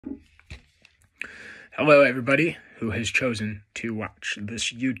Hello, everybody who has chosen to watch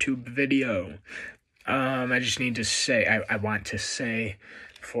this YouTube video. I just need to say, I want to say,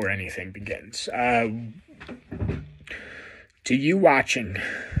 before anything begins, to you watching,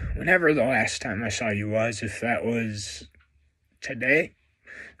 whenever the last time I saw you was, if that was today,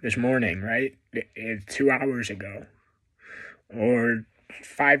 this morning, right? 2 hours ago, or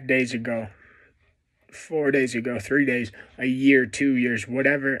 5 days ago, 4 days ago, 3 days, a year, 2 years,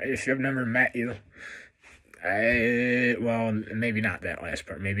 whatever, if I've never met you, well, maybe not that last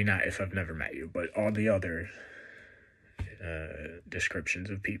part, maybe not if I've never met you, but all the other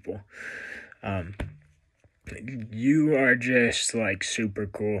descriptions of people. You are just, like, super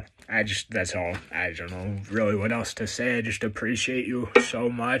cool. That's all. I don't know really what else to say. I just appreciate you so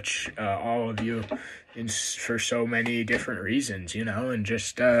much, all of you, for so many different reasons, you know, and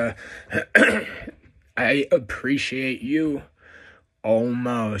just, I appreciate you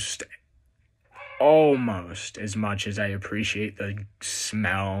almost as much as I appreciate the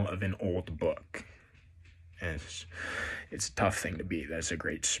smell of an old book. It's a tough thing to beat. That's a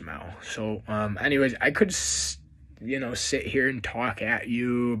great smell. So, anyways, I could, sit here and talk at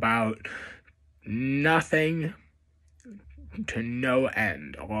you about nothing to no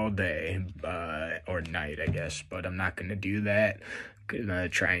end all day, or night, I guess, but I'm not going to do that. I'm going to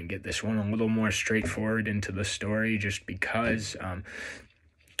try and get this one a little more straightforward into the story, just because,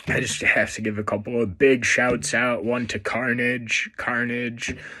 I just have to give a couple of big shouts out. One to Carnage,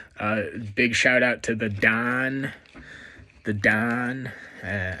 big shout out to the Don,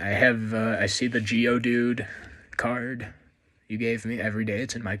 I see the Geodude card you gave me every day.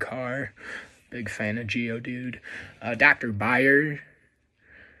 It's in my car. Big fan of Geodude. Dr. Beyer,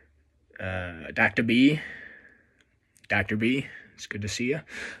 Dr. B, it's good to see you.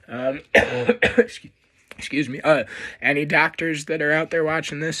 Excuse me. Any doctors that are out there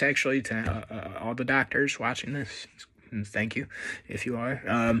watching this, actually, to all the doctors watching this, thank you, if you are.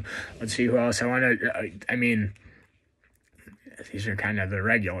 Let's see who else I want to, these are kind of the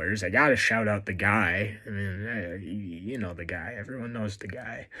regulars. I gotta shout out the guy. You know the guy. Everyone knows the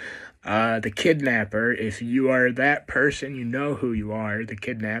guy. The kidnapper. If you are that person, you know who you are. The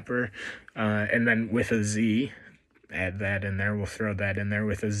kidnapper. And then with a Z. Add that in there. We'll throw that in there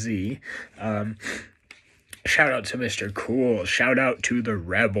with a Z. Shout out to Mr. Cool. Shout out to the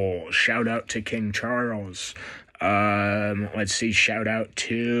Rebel. Shout out to King Charles. Let's see. Shout out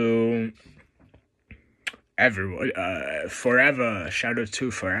to everyone. Forever. Shout out to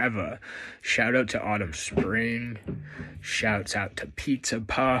Forever. Shout out to Autumn Spring. Shouts out to Pizza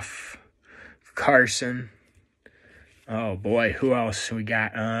Puff. Carson. Oh boy, who else we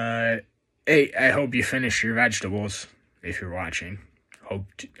got? Hey, I hope you finished your vegetables if you're watching.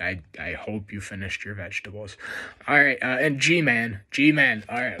 I hope you finished your vegetables. All right, and G-Man.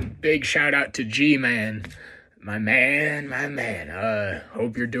 All right, big shout out to G-Man. My man.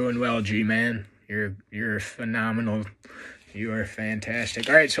 Hope you're doing well, G-Man. You're phenomenal. You are fantastic.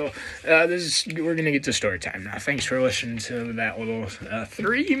 All right, so we're gonna get to story time now. Thanks for listening to that little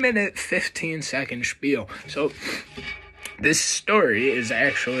 3-minute 15-second spiel. So this story is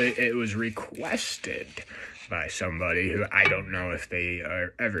actually, it was requested by somebody who I don't know if they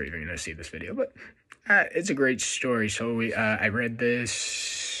are ever even going to see this video, but it's a great story. So I read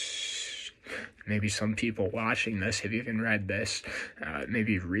this. Maybe some people watching this have even read this,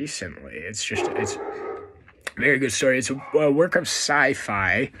 maybe recently. It's a very good story. It's a work of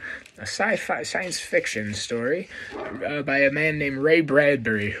sci-fi, a science fiction story by a man named Ray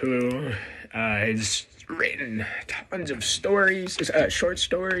Bradbury, who has written tons of stories, short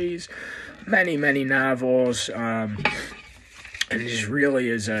stories, many novels, and just really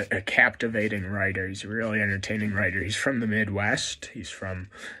is a captivating writer. He's a really entertaining writer. He's from the Midwest.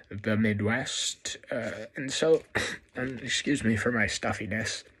 And so, excuse me for my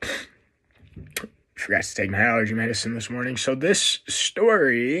stuffiness. Forgot to take my allergy medicine this morning. So this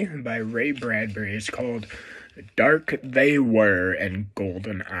story by Ray Bradbury is called Dark They Were and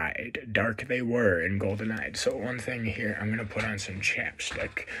Golden-Eyed. Dark They Were and Golden-Eyed. So one thing here, I'm going to put on some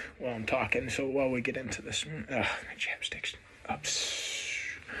chapstick while I'm talking. So while we get into this, my chapstick's up.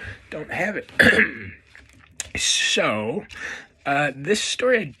 Don't have it. So, this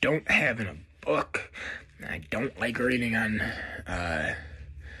story I don't have in a book. I don't like reading on, a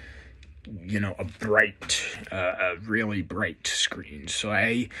really bright screen. So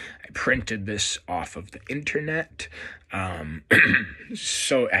I printed this off of the internet.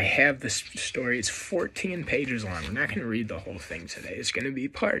 So I have this story. It's 14 pages long. We're not going to read the whole thing today. It's going to be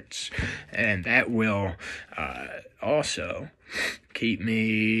parts. And that will also keep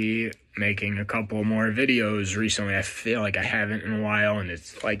me making a couple more videos recently. I feel like I haven't in a while, and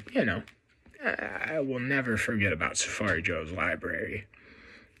it's like, I will never forget about Safari Joe's library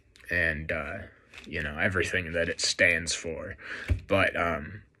and, everything that it stands for. But,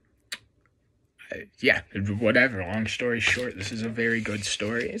 yeah, whatever. Long story short, this is a very good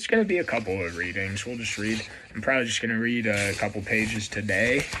story. It's going to be a couple of readings. We'll just read. I'm probably just going to read a couple pages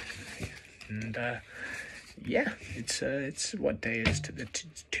today. And, yeah, it's what day is it?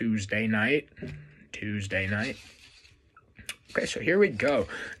 Tuesday night. Okay, so here we go.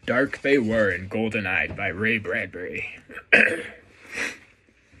 Dark They Were and Golden-Eyed by Ray Bradbury. The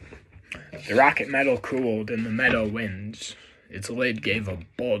rocket metal cooled in the meadow winds. Its lid gave a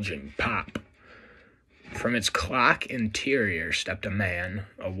bulging pop. From its clock interior stepped a man,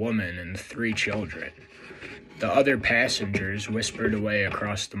 a woman, and 3 children. The other passengers whispered away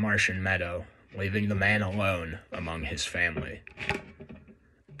across the Martian meadow, leaving the man alone among his family.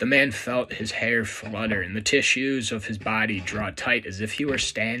 The man felt his hair flutter and the tissues of his body draw tight as if he were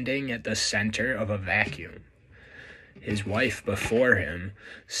standing at the center of a vacuum. His wife before him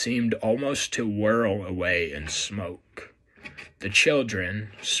seemed almost to whirl away in smoke. The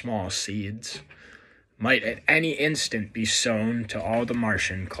children, small seeds, might at any instant be sown to all the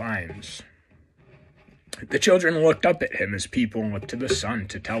Martian climes. The children looked up at him as people look to the sun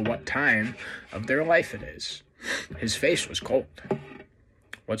to tell what time of their life it is. His face was cold.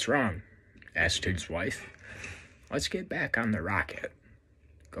 "What's wrong?" asked his wife. "Let's get back on the rocket."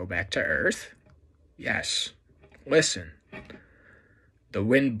 "Go back to Earth?" "Yes. Listen." The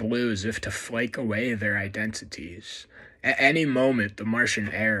wind blew as if to flake away their identities. At any moment, the Martian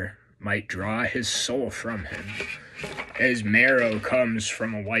air might draw his soul from him, as marrow comes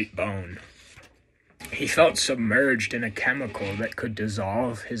from a white bone. He felt submerged in a chemical that could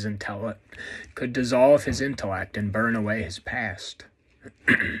dissolve his intellect and burn away his past.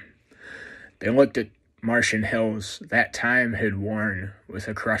 They looked at Martian hills that time had worn with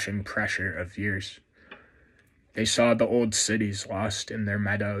a crushing pressure of years. They saw the old cities lost in their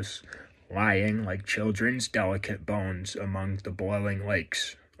meadows, lying like children's delicate bones among the blowing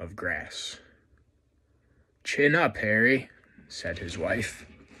lakes of grass. "Chin up, Harry," said his wife.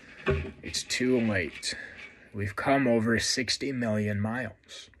 "It's too late. We've come over 60 million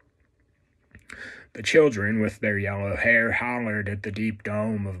miles. The children with their yellow hair hollered at the deep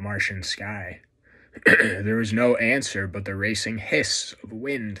dome of Martian sky. There was no answer but the racing hiss of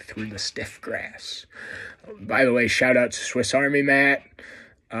wind through the stiff grass. By the way, shout out to Swiss Army Matt.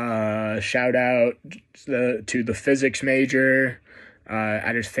 Shout out to the physics major.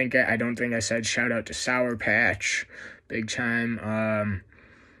 I don't think I said shout out to Sour Patch. Big time.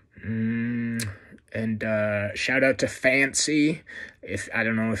 And shout out to Fancy.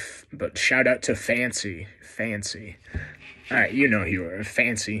 But shout out to Fancy. All right, you know who you are,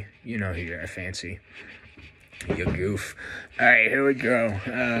 Fancy. You know who you are, Fancy. You goof. All right, here we go.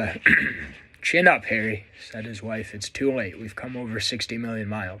 Chin up, Harry, said his wife. It's too late. We've come over 60 million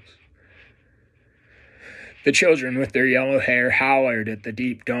miles. The children with their yellow hair hollered at the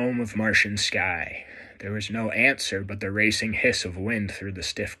deep dome of Martian sky. There was no answer but the racing hiss of wind through the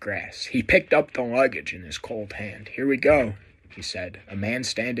stiff grass. He picked up the luggage in his cold hand. "Here we go," he said, a man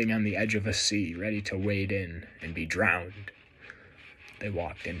standing on the edge of a sea, ready to wade in and be drowned. They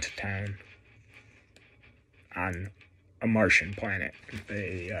walked into town. On a Martian planet.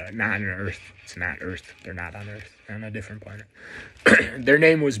 Not on Earth. It's not Earth. They're not on Earth. They're on a different planet. Their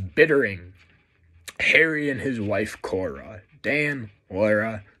name was Bittering. Harry and his wife Cora. Dan,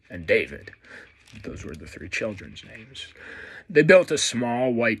 Laura, and David. Those were the 3 children's names. They built a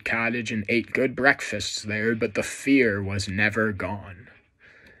small white cottage and ate good breakfasts there, but the fear was never gone.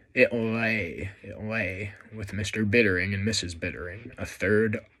 It lay with Mr. Bittering and Mrs. Bittering, a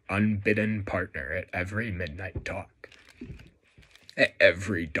third unbidden partner at every midnight talk, at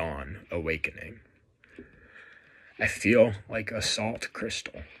every dawn awakening. "I feel like a salt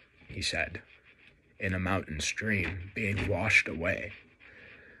crystal," he said, "in a mountain stream being washed away.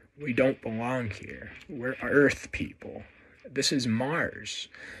 We don't belong here. We're Earth people. This is Mars.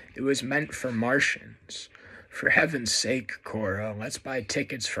 It was meant for Martians. For heaven's sake, Cora, let's buy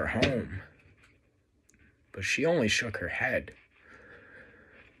tickets for home." But she only shook her head.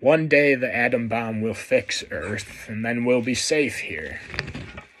 "One day the atom bomb will fix Earth, and then we'll be safe here."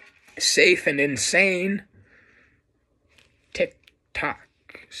 "Safe and insane." "Tick-tock,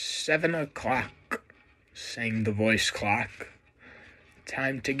 7 o'clock, sang the voice clock.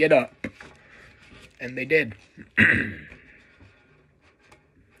 "Time to get up." And they did.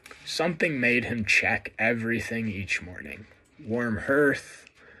 Something made him check everything each morning. Warm hearth,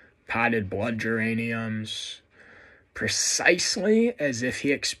 potted blood geraniums, precisely as if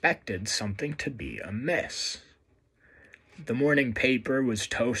he expected something to be amiss. The morning paper was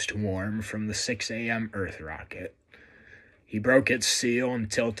toast warm from the 6 a.m. Earth rocket. He broke its seal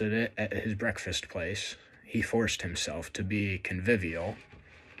and tilted it at his breakfast place. He forced himself to be convivial.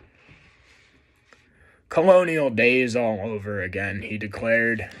 Colonial days all over again, he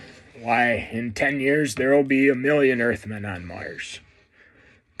declared. Why, in 10 years there will be 1 million Earthmen on Mars.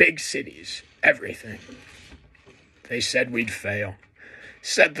 Big cities, everything. They said we'd fail.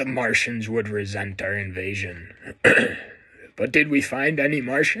 Said the Martians would resent our invasion. But did we find any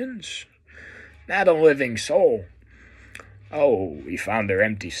Martians? Not a living soul. Oh, we found their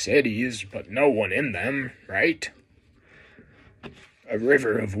empty cities, but no one in them, right? A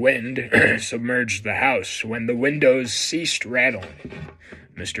river of wind submerged the house when the windows ceased rattling.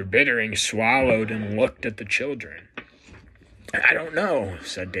 Mr. Bittering swallowed and looked at the children. I don't know,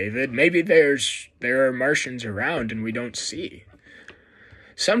 said David. Maybe there are Martians around and we don't see.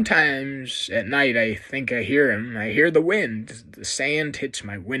 Sometimes at night I think I hear him. I hear the wind. The sand hits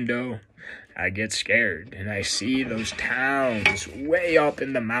my window. I get scared, and I see those towns way up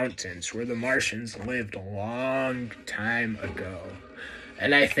in the mountains where the Martians lived a long time ago.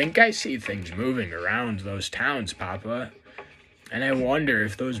 And I think I see things moving around those towns, Papa. And I wonder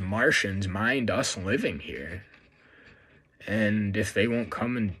if those Martians mind us living here. And if they won't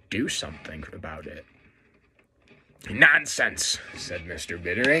come and do something about it. Nonsense, said Mr.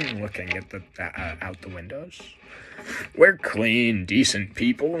 Bittering, looking at out the windows. We're clean, decent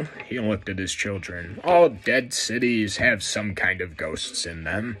people. He looked at his children. All dead cities have some kind of ghosts in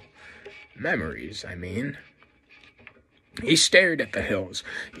them. Memories, I mean. He stared at the hills.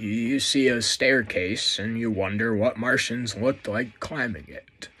 You see a staircase, and you wonder what Martians looked like climbing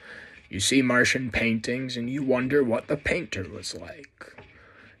it. You see Martian paintings, and you wonder what the painter was like.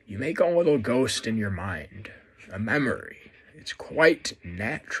 You make a little ghost in your mind, a memory. It's quite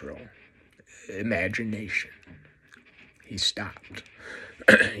natural. Imagination. He stopped.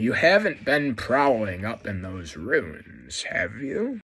 You haven't been prowling up in those ruins, have you?